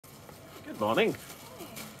Good morning.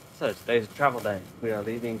 So today's a travel day. We are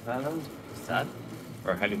leaving Thailand. Sad.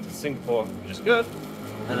 We're heading to Singapore, which is good.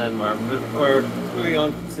 And then we're moving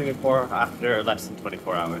on to Singapore after less than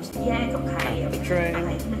 24 hours. The train.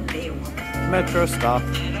 Metro stop.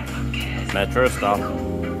 Metro stop.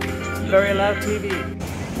 Very loud TV.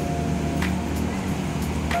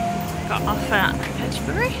 Got off at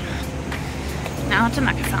Pittsburgh. Now to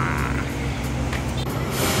Makassar.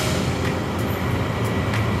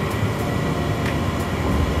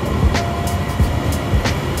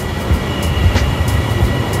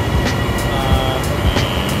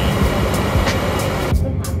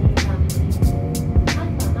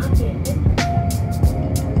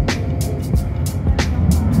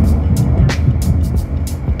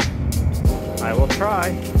 I will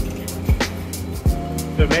try.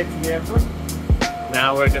 So made from the airport.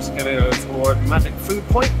 Now we're just going to go toward Magic Food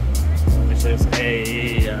Point, which is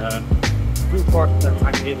a food court that's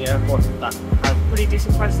actually in the airport that has pretty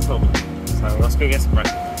decent prices for them. So let's go get some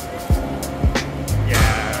breakfast.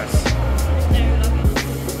 Yes.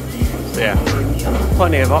 So yeah,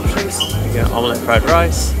 plenty of options. You get omelette fried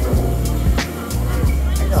rice.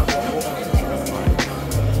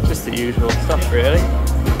 Just the usual stuff really.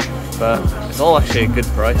 But it's all actually a good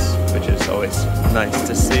price, which is always nice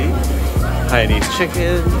to see. Hainanese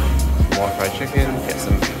chicken, more fried chicken, get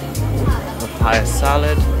some papaya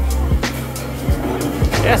salad.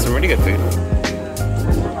 Yeah, some really good food.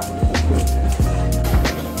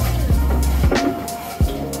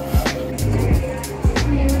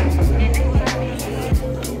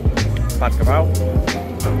 Pad Krapao.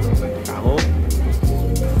 Camel.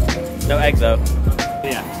 No egg though.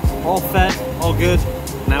 Yeah, all fed, all good.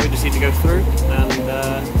 Now we just need to go through and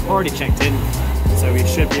already checked in, so we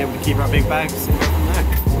should be able to keep our big bags and go from there.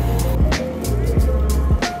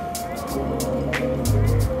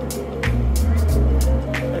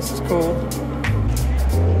 This is cool.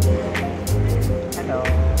 Hello.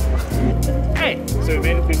 Hey, so we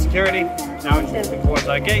made it through security. Now we're just moving towards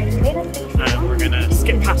our gate and we're gonna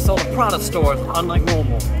skip past all the Prada stores unlike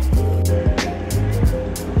normal.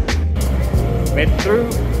 Made it through,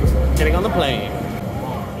 getting on the plane.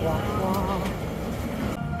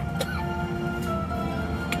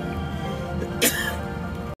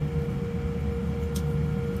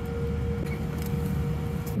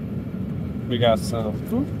 We got some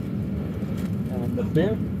food and a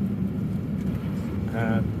beer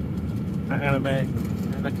and an anime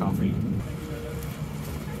and a coffee.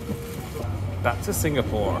 Back to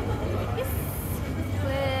Singapore. Yes.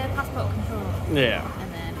 With passport control. Yeah.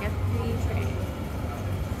 And then get the train.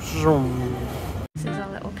 This is our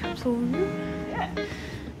little capsule room. Yeah.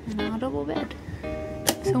 And our double bed.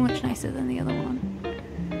 So much nicer than the other one.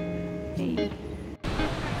 Hey.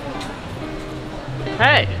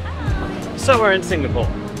 Hey! So we're in Singapore.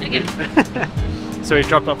 Again. So we've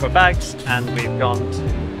dropped off our bags and we've gone to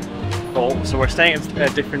Seoul. So we're staying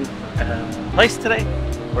at a different place today.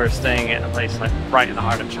 We're staying at a place like right in the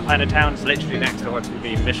heart of Chinatown. It's literally next door to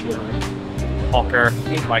the Michelin hawker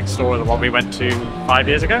like store, the one we went to 5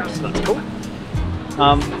 years ago. So that's cool.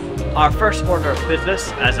 Our first order of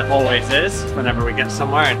business, as it always is, whenever we get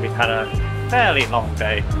somewhere, and we've had a fairly long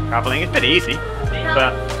day traveling. It's been easy,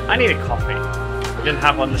 but I need a coffee. We didn't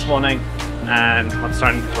have one this morning, and I'm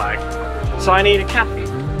starting to flag. So I need a cafe.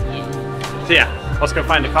 So yeah, let's go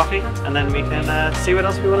find a coffee, and then we can see what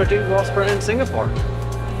else we want to do whilst we're in Singapore.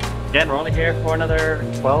 Again, we're only here for another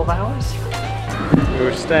 12 hours. We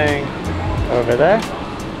were staying over there,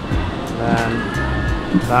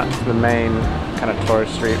 and that's the main kind of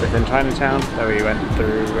tourist street within Chinatown that we went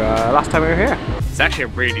through last time we were here. It's actually a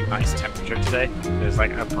really nice temperature today. There's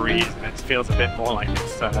like a breeze, and it feels a bit more like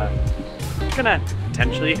it's gonna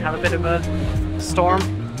potentially have a bit of a storm,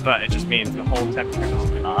 but it just means the whole temperature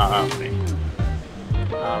is lovely.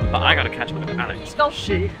 But I gotta catch up with Alex.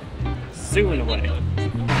 She zooming away.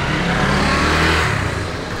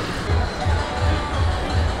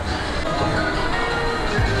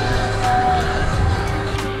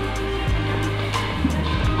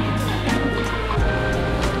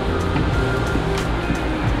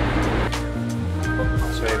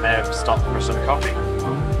 So we may have stopped for some coffee.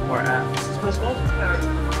 We're at, what's this place called?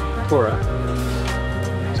 Cora.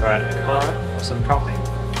 So we're at Cora for some coffee.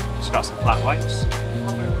 Just got some flat whites.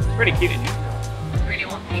 Pretty cute in here. Really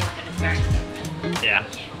want pink, but it's very expensive. Yeah.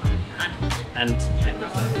 And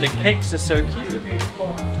the cakes are so cute.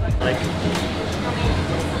 Like,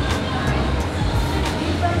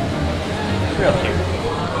 real cute.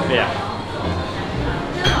 Yeah.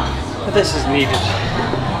 But this is needed.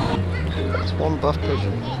 It's one buff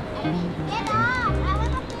pigeon.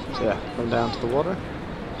 So yeah, come down to the water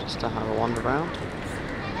just to have a wander around.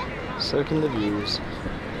 soak in the views.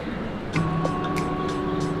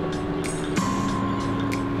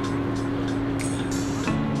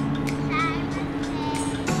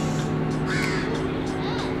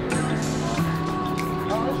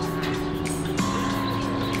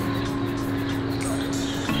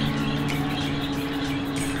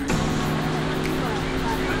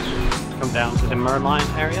 Come down to the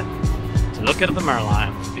Merlion area to look at the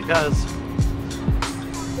Merlion because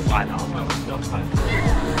why not?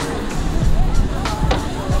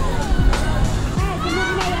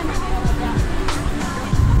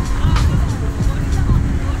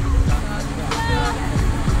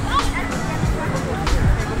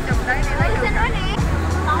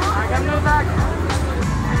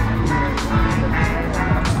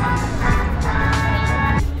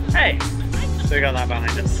 Hey, so we got that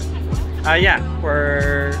behind us. Yeah,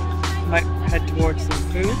 we're might head towards some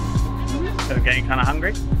food. So getting kind of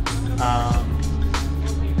hungry.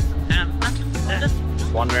 And just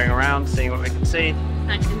wandering around, seeing what we can see.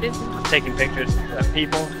 Taking pictures of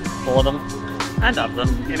people, for them, and of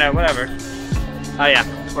them, you know, whatever. Oh yeah,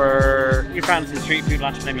 you found some street food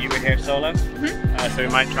last time you were here solo. So we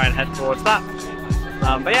might try and head towards that.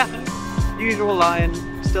 But yeah, usual line,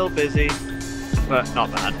 still busy, but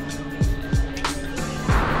not bad.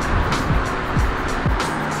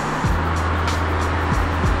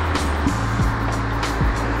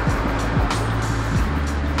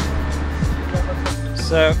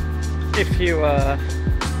 So, if you have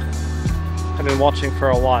been watching for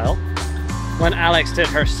a while, when Alex did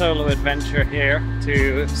her solo adventure here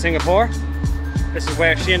to Singapore, this is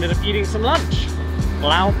where she ended up eating some lunch.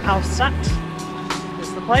 Lau Pau Sat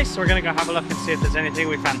is the place, so we're going to go have a look and see if there's anything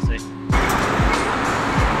we fancy.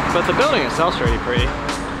 But the building itself's really pretty,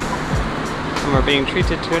 and we're being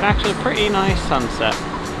treated to an actually pretty nice sunset.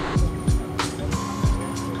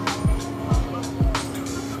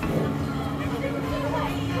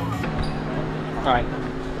 Alright,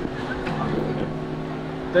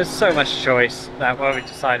 there's so much choice that what we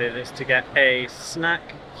decided is to get a snack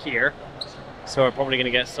here. So we're probably going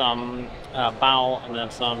to get some bao and then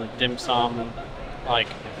some dim sum, like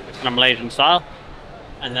in a Malaysian style.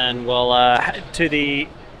 And then we'll head to the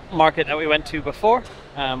market that we went to before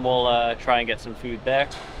and we'll try and get some food there.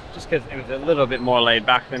 Just because it was a little bit more laid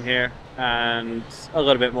back than here and a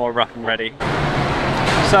little bit more rough and ready.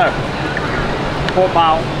 So, pork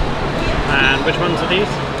bao. And which ones are these?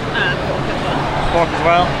 Pork as well. Pork as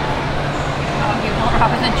well. I'll get more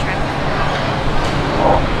rather than shrimp.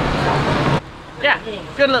 Yeah,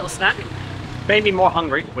 good little snack. Made me more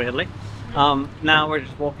hungry, weirdly. Now we're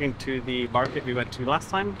just walking to the market we went to last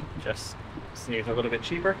time, just to see if it's a little bit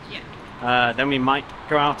cheaper. Yeah. Then we might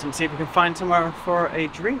go out and see if we can find somewhere for a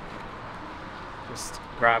drink. Just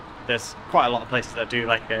grab, there's quite a lot of places that do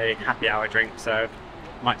like a happy hour drink, so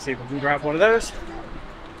might see if we can grab one of those.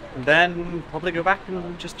 And then probably go back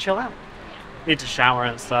and just chill out. Need to shower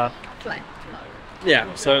and stuff. Flight tomorrow.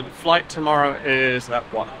 Yeah, so the flight tomorrow is at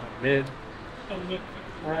what? Mid?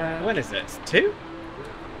 When is it? 2?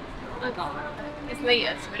 It's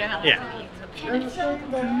later, so we don't have Yeah,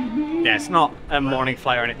 it's not a morning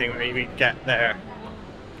flight or anything. We get there.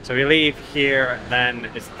 So we leave here, then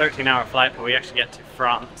it's a 13-hour flight, but we actually get to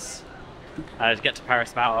France. To get to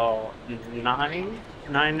Paris about 9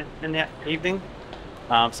 in the evening.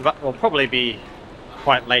 So that will probably be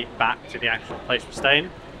quite late back to the actual place we're staying.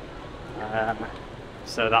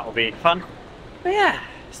 So that will be fun. But yeah,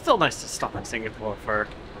 still nice to stop in Singapore for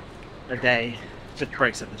a day. Just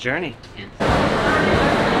breaks up the journey.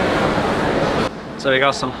 So we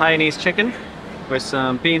got some Hainanese chicken with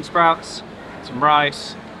some bean sprouts, some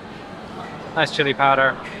rice, nice chili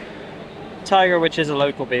powder, Tiger, which is a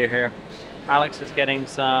local beer here. Alex is getting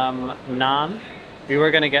some naan. We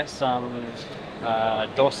were going to get some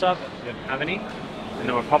dosa, if we didn't have any. And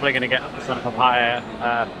then we're probably going to get some papaya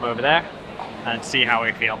from over there and see how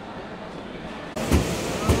we feel.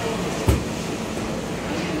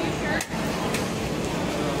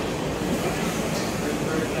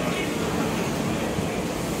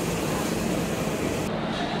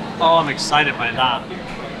 Oh, I'm excited by that.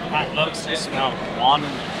 That looks and smells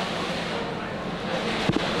wonderful.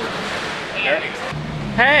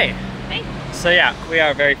 Hey! Hey! So yeah, we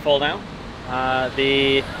are very full now.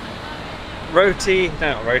 The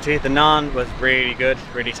naan was really good,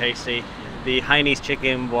 really tasty. The Hainanese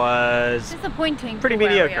chicken was disappointing. Pretty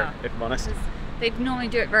mediocre, if I'm honest. They normally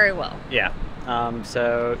do it very well. Yeah.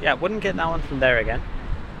 So yeah, wouldn't get that one from there again,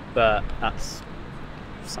 but that's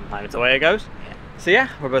sometimes the way it goes. Yeah. So yeah,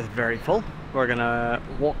 we're both very full. We're gonna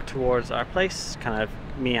walk towards our place, kind of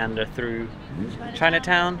meander through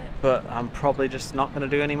Chinatown, but I'm probably just not gonna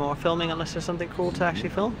do any more filming unless there's something cool to actually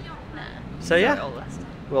film. So yeah, Sorry, all this.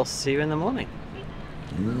 we'll see you in the morning.